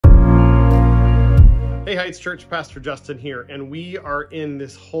Hey Heights Church, Pastor Justin here, and we are in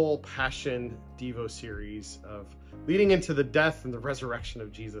this whole Passion Devo series of leading into the death and the resurrection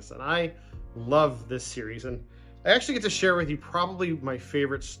of Jesus. And I love this series, and I actually get to share with you probably my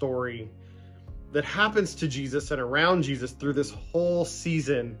favorite story that happens to Jesus and around Jesus through this whole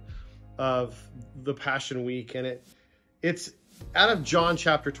season of the Passion Week. And it's out of John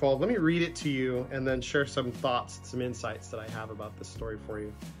chapter 12. Let me read it to you and then share some thoughts, some insights that I have about this story for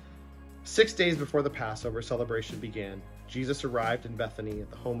you. 6 days before the Passover celebration began, Jesus arrived in Bethany at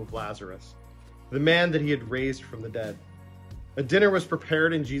the home of Lazarus, the man that he had raised from the dead. A dinner was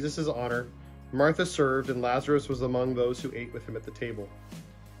prepared in Jesus' honor. Martha served, and Lazarus was among those who ate with him at the table.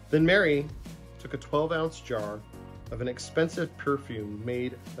 Then Mary took a 12-ounce jar of an expensive perfume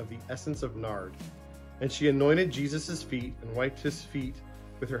made of the essence of nard, and she anointed Jesus' feet and wiped his feet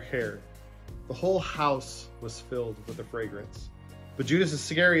with her hair. The whole house was filled with the fragrance. But Judas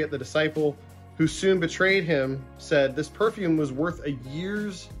Iscariot, the disciple who soon betrayed him, said, "This perfume was worth a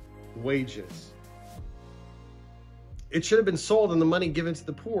year's wages. It should have been sold and the money given to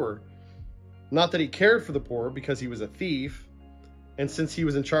the poor." Not that he cared for the poor, because he was a thief, and since he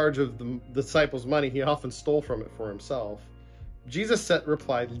was in charge of the disciples' money, he often stole from it for himself. Jesus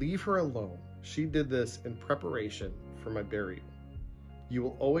replied, "Leave her alone. She did this in preparation for my burial. You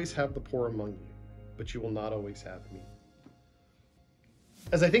will always have the poor among you, but you will not always have me."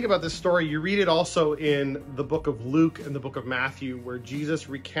 As I think about this story, you read it also in the book of Luke and the book of Matthew, where Jesus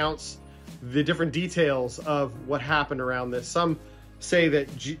recounts the different details of what happened around this. Some say that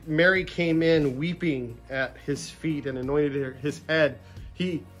Mary came in weeping at his feet and anointed his head.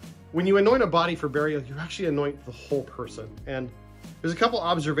 When you anoint a body for burial, you actually anoint the whole person. And there's a couple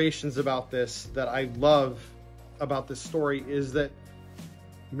observations about this that I love about this story, is that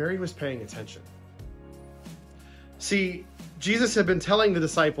Mary was paying attention. See, Jesus had been telling the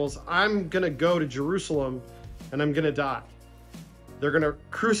disciples, "I'm going to go to Jerusalem and I'm going to die. They're going to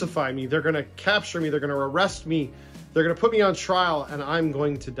crucify me. They're going to capture me. They're going to arrest me. They're going to put me on trial, and I'm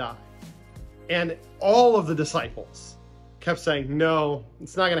going to die." And all of the disciples kept saying, "No,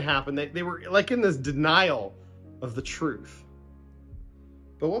 it's not going to happen." They were like in this denial of the truth.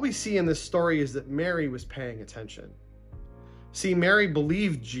 But what we see in this story is that Mary was paying attention. See, Mary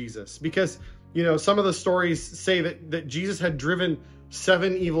believed Jesus because, some of the stories say that Jesus had driven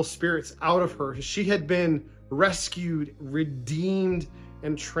 7 evil spirits out of her. She had been rescued, redeemed,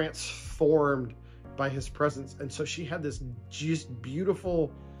 and transformed by his presence. And so she had this just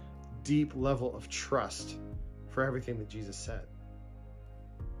beautiful, deep level of trust for everything that Jesus said.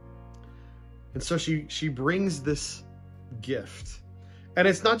 And so she brings this gift. And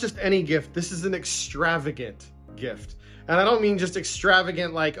it's not just any gift. This is an extravagant gift. And I don't mean just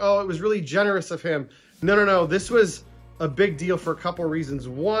extravagant like, oh, it was really generous of him. No. This was a big deal for a couple of reasons.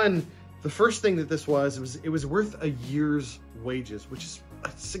 One, the first thing that this was, it was worth a year's wages, which is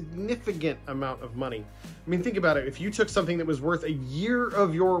a significant amount of money. I mean, think about it. If you took something that was worth a year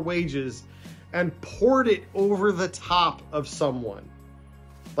of your wages and poured it over the top of someone,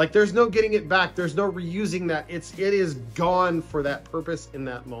 like there's no getting it back. There's no reusing that. It is gone for that purpose in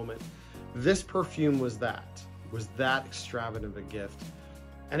that moment. This perfume was that extravagant of a gift.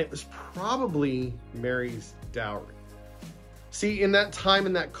 And it was probably Mary's dowry. See, in that time,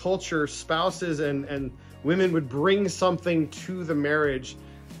 in that culture, spouses and women would bring something to the marriage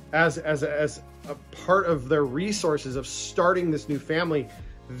as a part of their resources of starting this new family.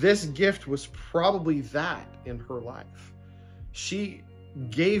 This gift was probably that in her life. She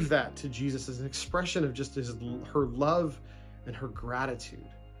gave that to Jesus as an expression of just her love and her gratitude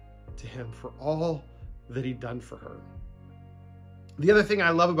to him for all that he'd done for her. The other thing I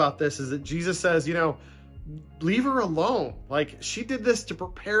love about this is that Jesus says, leave her alone. Like, she did this to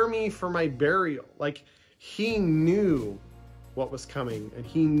prepare me for my burial. Like, he knew what was coming, and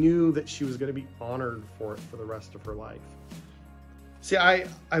he knew that she was going to be honored for it for the rest of her life. See, I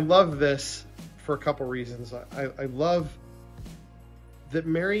love this for a couple reasons. I love that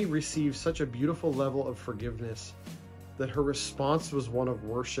Mary received such a beautiful level of forgiveness that her response was one of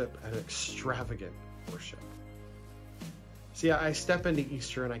worship, and extravagant worship. See, I step into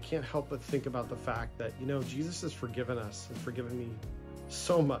Easter and I can't help but think about the fact that, Jesus has forgiven us and forgiven me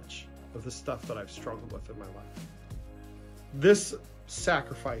so much of the stuff that I've struggled with in my life. This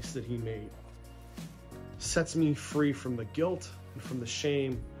sacrifice that he made sets me free from the guilt and from the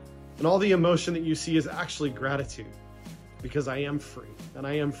shame, and all the emotion that you see is actually gratitude, because I am free and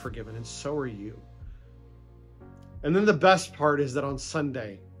I am forgiven, and so are you. And then the best part is that on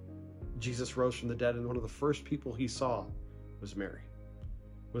Sunday, Jesus rose from the dead, and one of the first people he saw was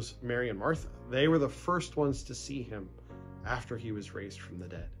Mary and Martha. They were the first ones to see him after he was raised from the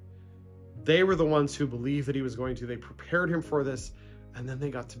dead. They were the ones who believed that he was going to. They prepared him for this, and then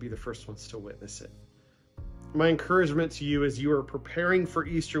they got to be the first ones to witness it. My encouragement to you as you are preparing for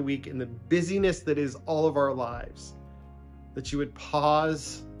Easter week in the busyness that is all of our lives, that you would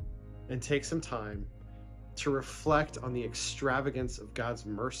pause and take some time to reflect on the extravagance of God's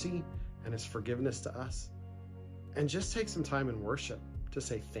mercy and his forgiveness to us, and just take some time in worship to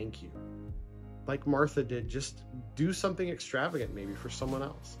say thank you. Like Martha did, just do something extravagant maybe for someone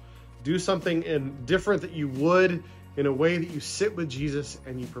else. Do something different that you would, in a way that you sit with Jesus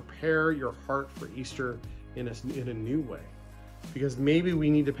and you prepare your heart for Easter in a new way. Because maybe we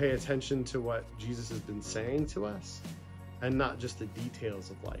need to pay attention to what Jesus has been saying to us and not just the details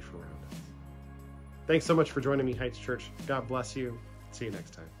of life around us. Thanks so much for joining me, Heights Church. God bless you. See you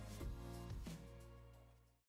next time.